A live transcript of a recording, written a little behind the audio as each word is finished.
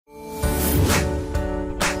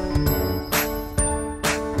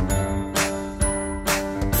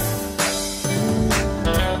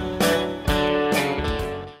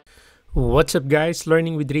What's up guys,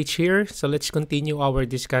 Learning with Rich here. So let's continue our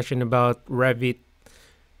discussion about Revit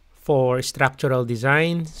for structural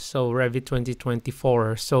design. So Revit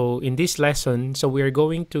 2024. So in this lesson, we are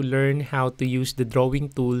going to learn how to use the drawing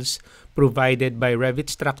tools provided by Revit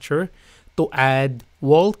Structure to add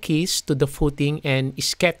wall keys to the footing and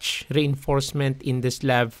sketch reinforcement in the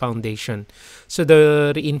slab foundation. So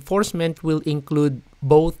the reinforcement will include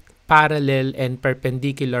both parallel and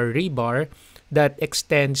perpendicular rebar that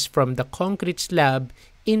extends from the concrete slab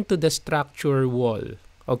into the structure wall.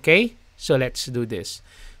 Okay, so let's do this.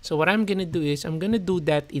 So what I'm gonna do is I'm gonna do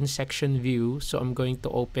that in section view. So I'm going to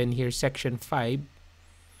open here section 5.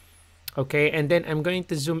 Okay, and then I'm going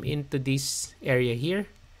to zoom into this area here.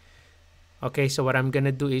 Okay, so what I'm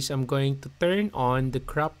gonna do is I'm going to turn on the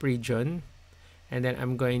crop region, and then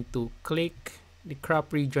I'm going to click the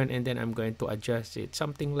crop region, and then I'm going to adjust it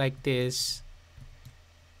something like this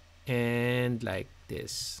and like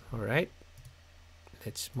this. All right,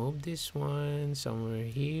 let's move this one somewhere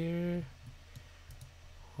here.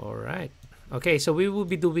 All right, okay, so we will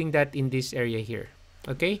be doing that in this area here.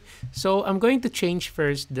 Okay, so I'm going to change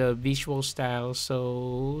first the visual style.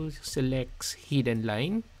 So select hidden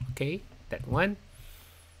line. Okay, that one.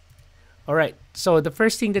 All right, so the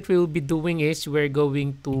first thing that we will be doing is we're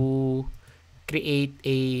going to create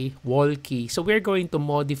a wall key. So we're going to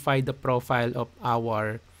modify the profile of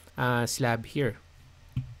our slab here.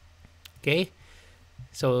 Okay,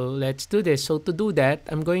 so let's do this. So to do that,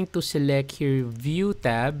 I'm going to select here View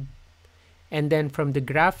tab, and then from the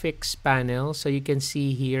Graphics panel, so you can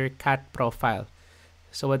see here Cut Profile.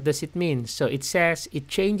 So what does it mean? So it says it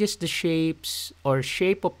changes the shapes or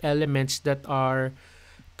shape of elements that are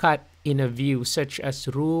cut in a view, such as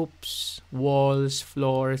roofs, walls,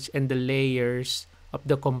 floors, and the layers of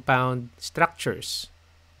the compound structures.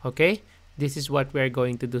 Okay, this is what we're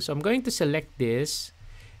going to do. So I'm going to select this,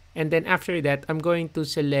 and then after that, I'm going to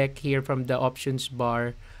select here from the options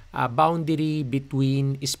bar boundary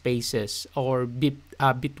between spaces or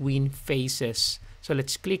between faces. So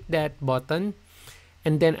let's click that button,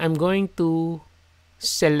 and then I'm going to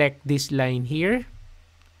select this line here.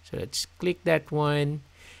 So let's click that one,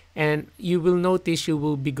 and you will notice you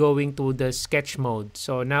will be going to the sketch mode.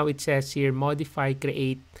 So now it says here modify,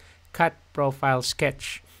 create, cut, profile,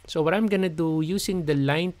 sketch. So what I'm gonna do using the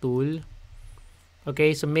line tool,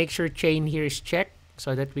 okay, so make sure chain here is checked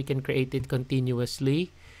so that we can create it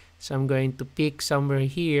continuously. So I'm going to pick somewhere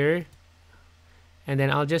here, and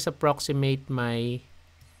then I'll just approximate my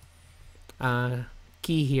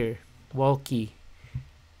key here, wall key.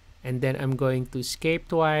 And then I'm going to escape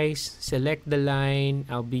twice, select the line.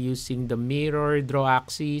 I'll be using the mirror draw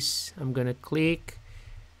axis. I'm gonna click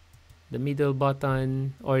the middle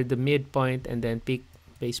button or the midpoint, and then pick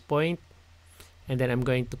base point, and then I'm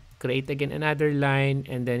going to create again another line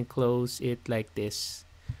and then close it like this.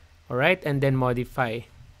 All right, and then modify.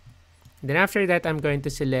 Then after that, I'm going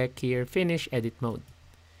to select here finish edit mode.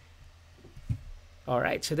 All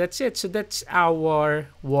right, so that's it. So that's our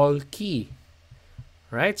wall key.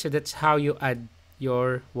 Right, so that's how you add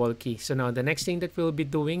your wall key. So now the next thing that we'll be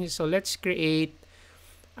doing is, so let's create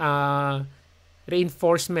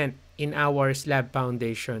reinforcement in our slab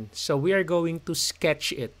foundation. So we are going to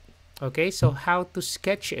sketch it. Okay, so how to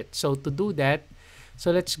sketch it? So to do that, so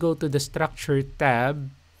let's go to the structure tab,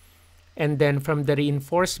 and then from the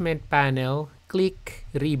reinforcement panel, click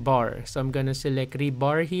rebar. So I'm gonna select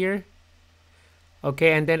rebar here.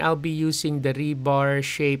 Okay, and then I'll be using the rebar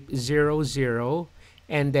shape 0, 0,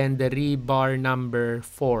 and then the rebar number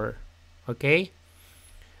 4. Okay,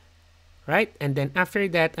 right, and then after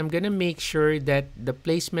that, I'm gonna make sure that the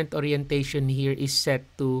placement orientation here is set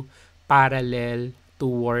to parallel to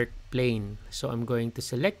work plane. So I'm going to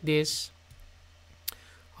select this.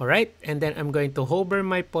 All right, and then I'm going to hover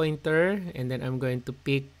my pointer, and then I'm going to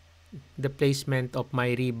pick the placement of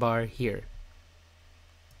my rebar here.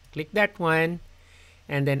 Click that one,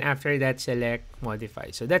 and then after that, select modify.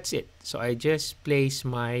 So that's it. So I just place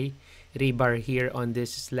my rebar here on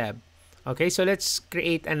this slab. Okay, so let's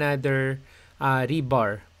create another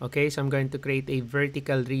rebar. Okay, so I'm going to create a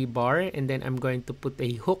vertical rebar, and then I'm going to put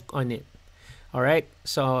a hook on it. All right,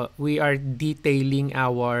 so we are detailing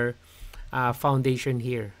our foundation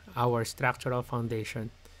here, our structural foundation,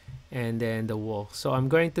 and then the wall. So I'm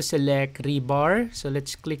going to select rebar. So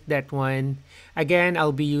let's click that one. Again,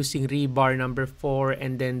 I'll be using rebar number 4,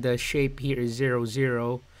 and then the shape here is 0,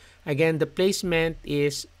 0. Again, the placement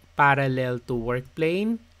is parallel to work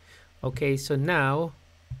plane. Okay, so now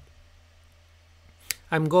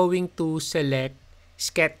I'm going to select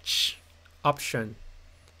sketch option.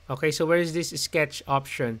 Okay, so where is this sketch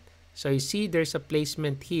option? So you see there's a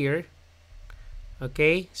placement here.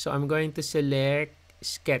 Okay, so I'm going to select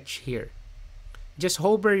sketch here. Just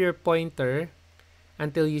hover your pointer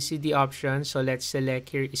until you see the option. So let's select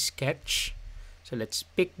here sketch. So let's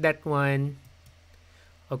pick that one.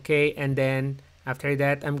 Okay, and then after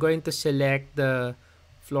that, I'm going to select the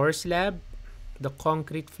floor slab, the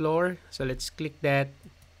concrete floor. So let's click that.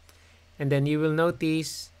 And then you will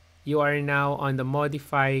notice you are now on the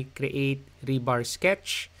modify, create, rebar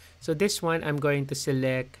sketch. So this one, I'm going to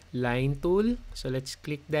select line tool. So let's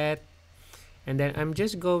click that. And then I'm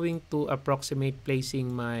just going to approximate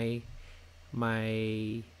placing my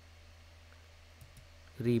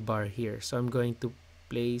rebar here. So I'm going to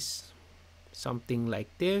place something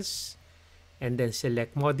like this, and then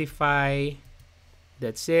select modify.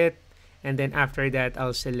 That's it. And then after that,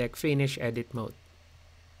 I'll select finish edit mode.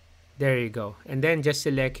 There you go. And then just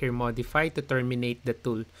select here modify to terminate the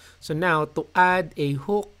tool. So now to add a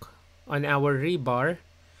hook on our rebar,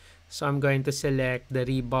 so I'm going to select the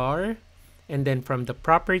rebar, and then from the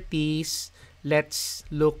properties, let's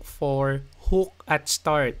look for hook at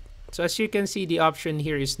start. So as you can see, the option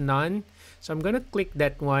here is none. So I'm going to click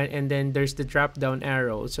that one, and then there's the drop down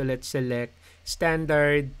arrow. So let's select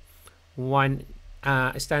standard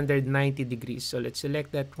standard 90 degrees. So let's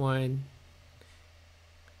select that one,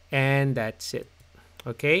 and that's it.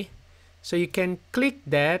 Okay, so you can click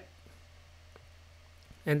that,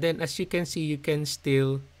 and then as you can see, you can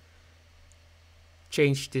still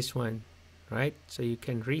change this one, right? So you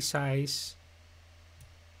can resize.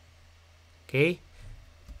 Okay,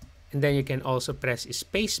 and then you can also press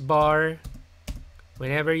space bar.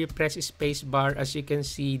 Whenever you press space bar, as you can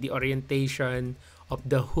see, the orientation of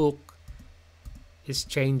the hook is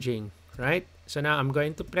changing, right? So now I'm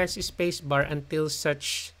going to press space bar until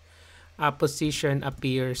such a position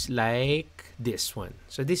appears like this one.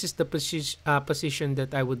 So this is the position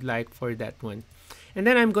that I would like for that one. And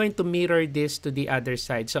then I'm going to mirror this to the other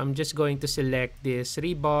side. So I'm just going to select this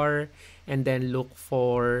rebar and then look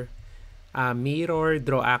for mirror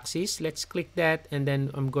draw axis. Let's click that, and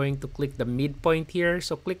then I'm going to click the midpoint here.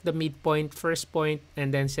 So click the midpoint, first point,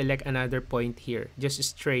 and then select another point here, just a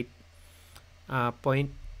straight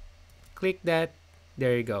point. Click that.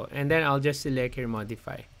 There you go. And then I'll just select here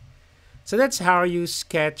modify. So that's how you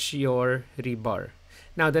sketch your rebar.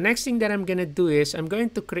 Now the next thing that I'm gonna do is I'm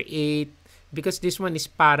going to create, because this one is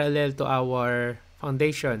parallel to our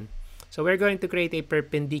foundation, so we're going to create a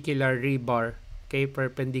perpendicular rebar. Okay,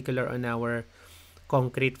 perpendicular on our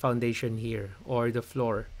concrete foundation here, or the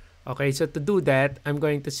floor. Okay, so to do that, I'm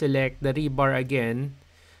going to select the rebar again,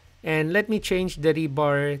 and let me change the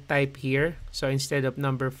rebar type here. So instead of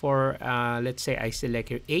number 4, let's say I select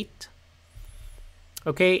here 8.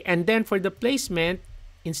 Okay, and then for the placement,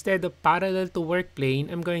 instead of parallel to work plane,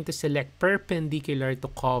 I'm going to select perpendicular to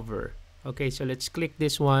cover. Okay, so let's click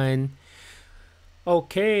this one.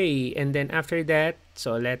 Okay, and then after that,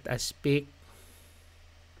 so let us pick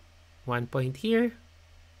one point here.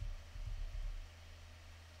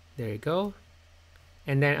 There you go.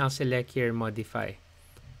 And then I'll select here modify.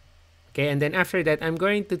 Okay, and then after that, I'm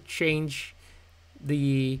going to change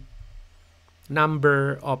the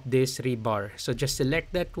number of this rebar. So just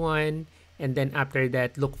select that one, and then after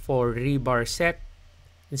that, look for rebar set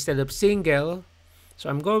instead of single. So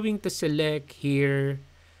I'm going to select here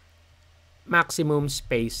maximum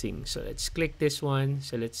spacing. So let's click this one.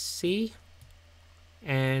 So let's see.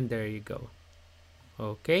 And there you go.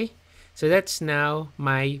 Okay, so that's now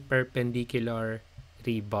my perpendicular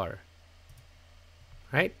rebar,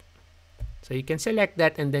 right? So you can select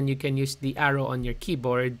that, and then you can use the arrow on your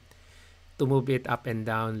keyboard to move it up and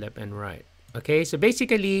down, left and right. Okay, so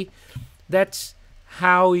basically that's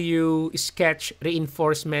how you sketch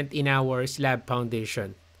reinforcement in our slab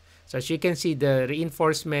foundation. So as you can see, the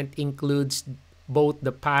reinforcement includes both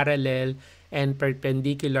the parallel and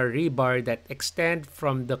perpendicular rebar that extend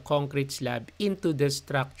from the concrete slab into the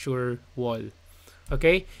structure wall.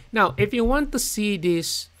 Okay, now if you want to see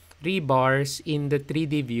these rebars in the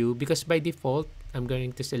 3D view, because by default I'm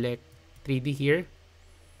going to select 3D here.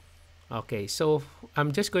 Okay, so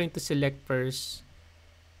I'm just going to select first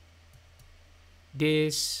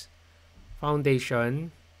this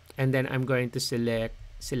foundation, and then I'm going to select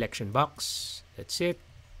selection box. That's it.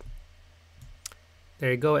 There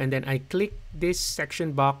you go. And then I click this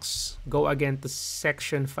section box, go again to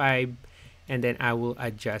section 5, and then I will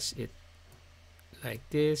adjust it like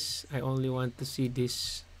this. I only want to see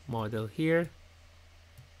this model here.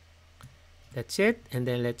 That's it. And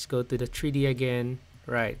then let's go to the 3D again.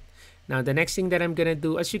 Right. Now the next thing that I'm gonna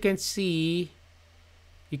do, as you can see,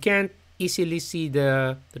 you can't easily see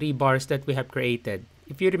the rebars that we have created.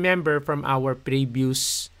 If you remember from our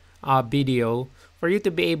previous video for you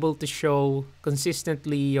to be able to show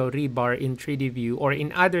consistently your rebar in 3D view or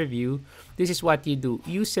in other view, this is what you do.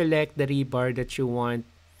 You select the rebar that you want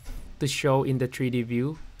to show in the 3D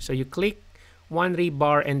view. So you click one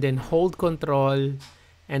rebar and then hold control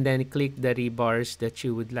and then click the rebars that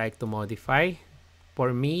you would like to modify.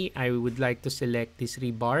 For me, I would like to select these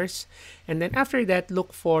rebars. And then after that,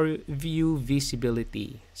 look for view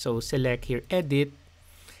visibility. So select here edit.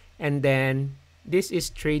 And then this is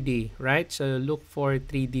 3D, right? So look for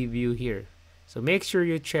 3D view here. So make sure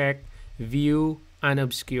you check view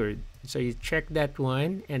unobscured. So you check that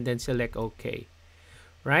one and then select OK,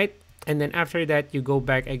 right? And then after that, you go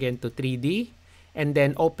back again to 3D and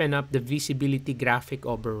then open up the visibility graphic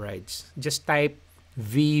overrides. Just type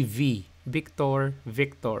VV, Victor,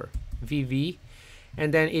 Victor, VV,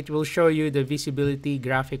 and then it will show you the visibility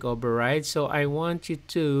graphic override. So I want you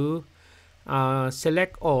to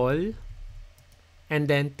select all and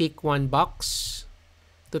then tick one box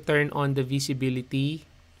to turn on the visibility.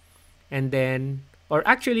 And then, or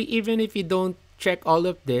actually, even if you don't check all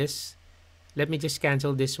of this, let me just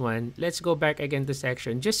cancel this one. Let's go back again to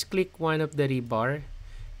section. Just click one of the rebar.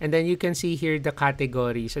 And then you can see here the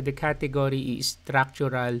category. So the category is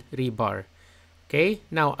structural rebar. Okay,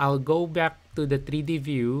 now I'll go back to the 3D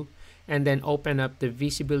view and then open up the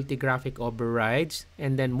visibility graphic overrides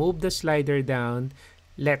and then move the slider down.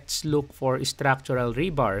 Let's look for structural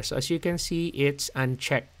rebar. So as you can see, it's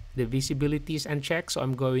unchecked. The visibility is unchecked. So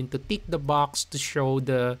I'm going to tick the box to show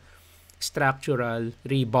the structural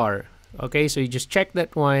rebar. Okay, so you just check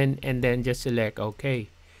that one and then just select OK.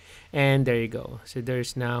 And there you go. So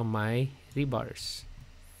there's now my rebars.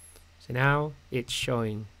 So now it's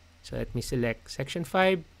showing. So let me select section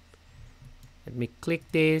 5. Let me click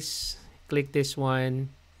this one,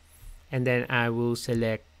 and then I will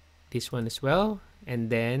select this one as well, and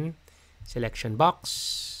then selection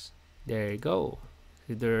box. There you go.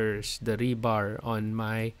 So there's the rebar on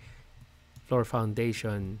my floor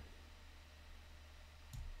foundation.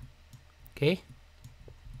 Okay.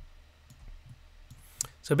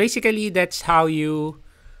 So basically, that's how you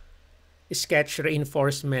sketch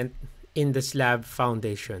reinforcement in the slab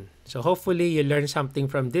foundation. So hopefully you learned something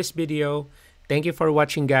from this video. Thank you for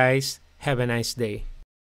watching, guys. Have a nice day.